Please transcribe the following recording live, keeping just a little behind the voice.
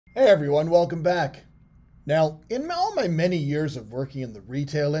Hey everyone, welcome back. Now, in all my many years of working in the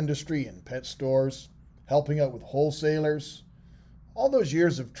retail industry and pet stores, helping out with wholesalers, all those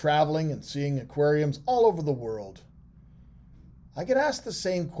years of traveling and seeing aquariums all over the world, I get asked the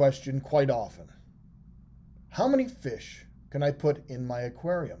same question quite often. How many fish can I put in my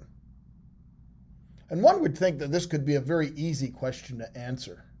aquarium? And one would think that this could be a very easy question to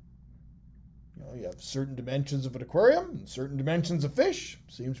answer. You have certain dimensions of an aquarium and certain dimensions of fish.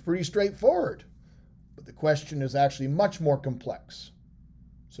 Seems pretty straightforward. But the question is actually much more complex.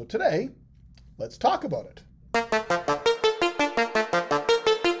 So today, let's talk about it.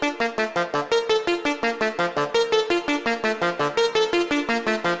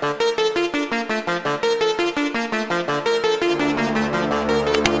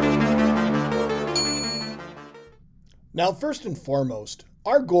 Now, first and foremost,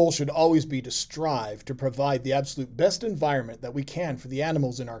 our goal should always be to strive to provide the absolute best environment that we can for the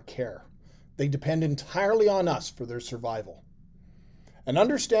animals in our care. They depend entirely on us for their survival. And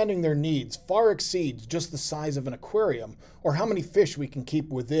understanding their needs far exceeds just the size of an aquarium or how many fish we can keep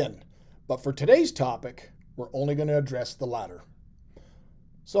within. But for today's topic, we're only going to address the latter.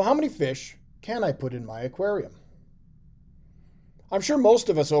 So how many fish can I put in my aquarium? I'm sure most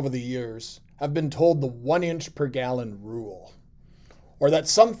of us over the years have been told the 1 inch per gallon rule, or that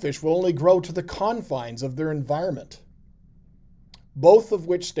some fish will only grow to the confines of their environment. Both of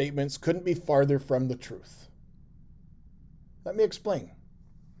which statements couldn't be farther from the truth. Let me explain.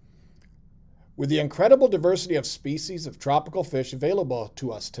 With the incredible diversity of species of tropical fish available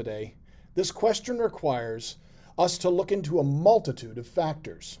to us today, this question requires us to look into a multitude of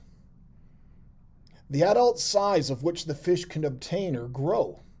factors. The adult size of which the fish can obtain or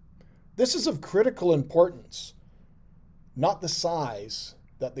grow. This is of critical importance, not the size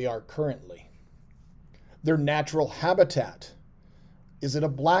that they are currently. Their natural habitat. Is it a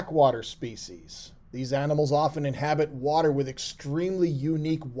blackwater species? These animals often inhabit water with extremely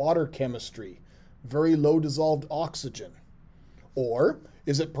unique water chemistry, very low dissolved oxygen. Or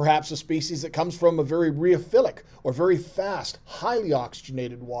is it perhaps a species that comes from a very rheophilic or very fast, highly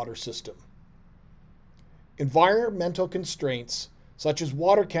oxygenated water system? Environmental constraints such as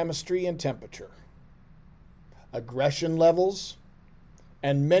water chemistry and temperature, aggression levels,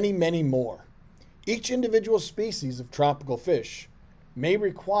 and many, many more. Each individual species of tropical fish may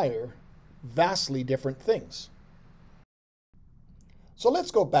require vastly different things. So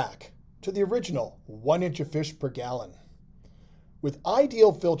let's go back to the original 1 inch of fish per gallon. With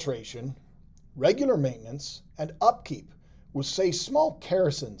ideal filtration, regular maintenance, and upkeep with, say, small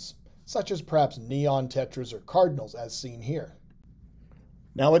characins, such as perhaps neon tetras or cardinals as seen here.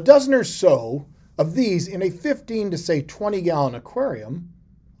 Now, a dozen or so of these in a 15 to say 20 gallon aquarium,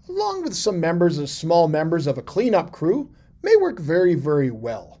 along with some small members of a cleanup crew, may work very, very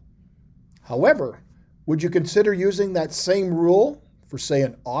well. However, would you consider using that same rule for, say,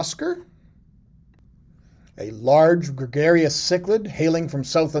 an Oscar? A large gregarious cichlid hailing from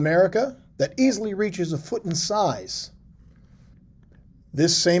South America that easily reaches a foot in size.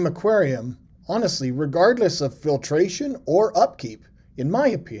 This same aquarium, honestly, regardless of filtration or upkeep, in my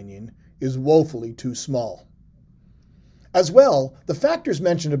opinion, is woefully too small. As well, the factors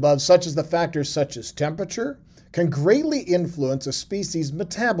mentioned above, such as temperature, can greatly influence a species'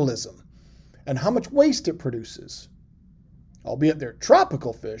 metabolism and how much waste it produces. Albeit they're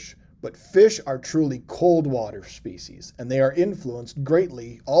tropical fish, but fish are truly cold water species, and they are influenced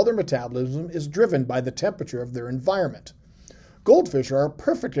greatly. All their metabolism is driven by the temperature of their environment. Goldfish are a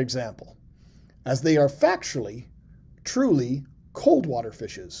perfect example, as they are factually, truly cold water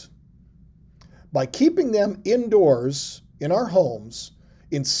fishes. By keeping them indoors in our homes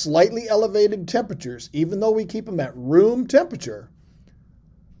in slightly elevated temperatures, even though we keep them at room temperature,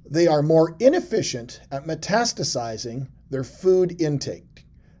 they are more inefficient at metastasizing their food intake,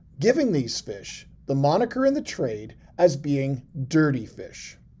 giving these fish the moniker in the trade as being dirty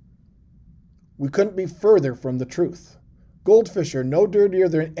fish. We couldn't be further from the truth. Goldfish are no dirtier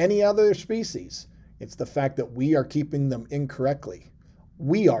than any other species. It's the fact that we are keeping them incorrectly.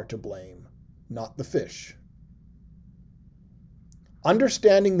 We are to blame, not the fish.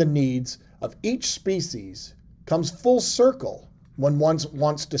 Understanding the needs of each species comes full circle when one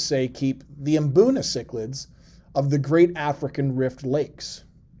wants to, say, keep the Mbuna cichlids of the Great African Rift Lakes.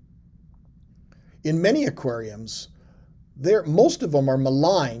 In many aquariums, most of them are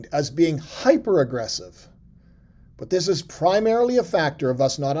maligned as being hyper-aggressive. But this is primarily a factor of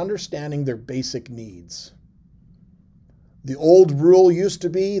us not understanding their basic needs. The old rule used to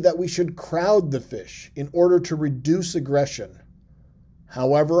be that we should crowd the fish in order to reduce aggression.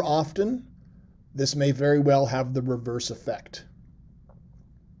 However, often, this may very well have the reverse effect.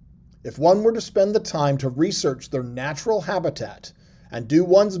 If one were to spend the time to research their natural habitat and do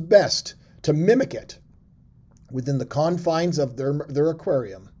one's best to mimic it within the confines of their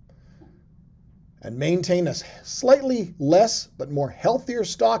aquarium and maintain a slightly less but more healthier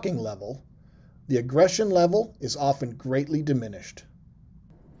stocking level, the aggression level is often greatly diminished.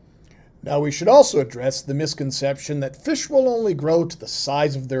 Now we should also address the misconception that fish will only grow to the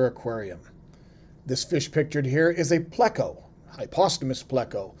size of their aquarium. This fish pictured here is a pleco, hypostomus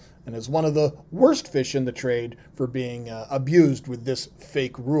pleco, and is one of the worst fish in the trade for being abused with this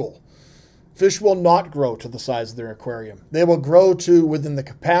fake rule. Fish will not grow to the size of their aquarium. They will grow to within the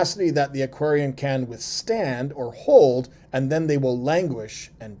capacity that the aquarium can withstand or hold, and then they will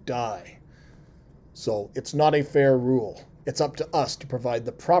languish and die. So it's not a fair rule. It's up to us to provide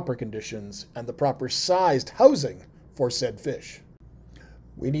the proper conditions and the proper sized housing for said fish.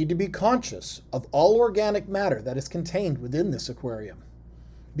 We need to be conscious of all organic matter that is contained within this aquarium.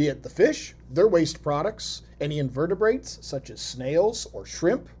 Be it the fish, their waste products, any invertebrates such as snails or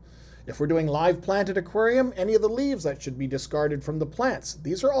shrimp. If we're doing live planted aquarium, any of the leaves that should be discarded from the plants.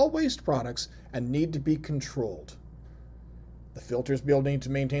 These are all waste products and need to be controlled. The filters will need to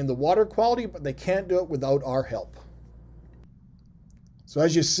maintain the water quality, but they can't do it without our help. So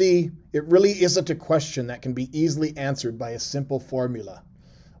as you see, it really isn't a question that can be easily answered by a simple formula.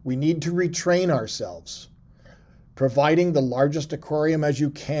 We need to retrain ourselves, providing the largest aquarium as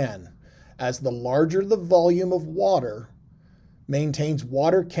you can, as the larger the volume of water maintains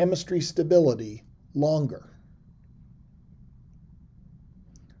water chemistry stability longer.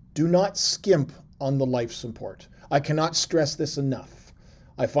 Do not skimp on the life support. I cannot stress this enough.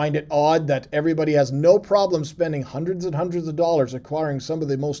 I find it odd that everybody has no problem spending hundreds and hundreds of dollars acquiring some of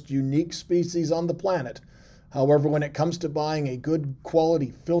the most unique species on the planet. However, when it comes to buying a good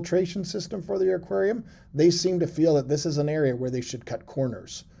quality filtration system for their aquarium, they seem to feel that this is an area where they should cut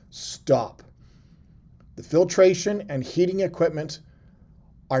corners. Stop. The filtration and heating equipment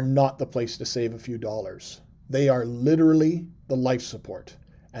are not the place to save a few dollars. They are literally the life support,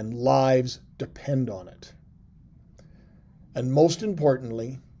 and lives depend on it. And most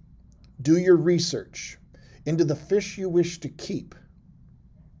importantly, do your research into the fish you wish to keep.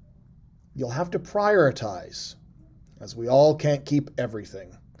 You'll have to prioritize, as we all can't keep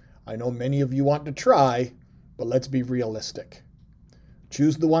everything. I know many of you want to try, but let's be realistic.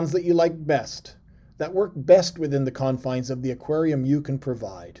 Choose the ones that you like best, that work best within the confines of the aquarium you can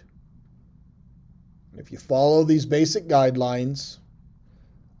provide. And if you follow these basic guidelines,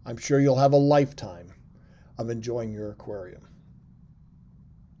 I'm sure you'll have a lifetime of enjoying your aquarium.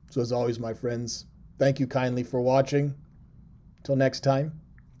 So as always, my friends, thank you kindly for watching. Till next time,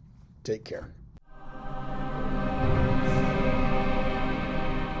 take care.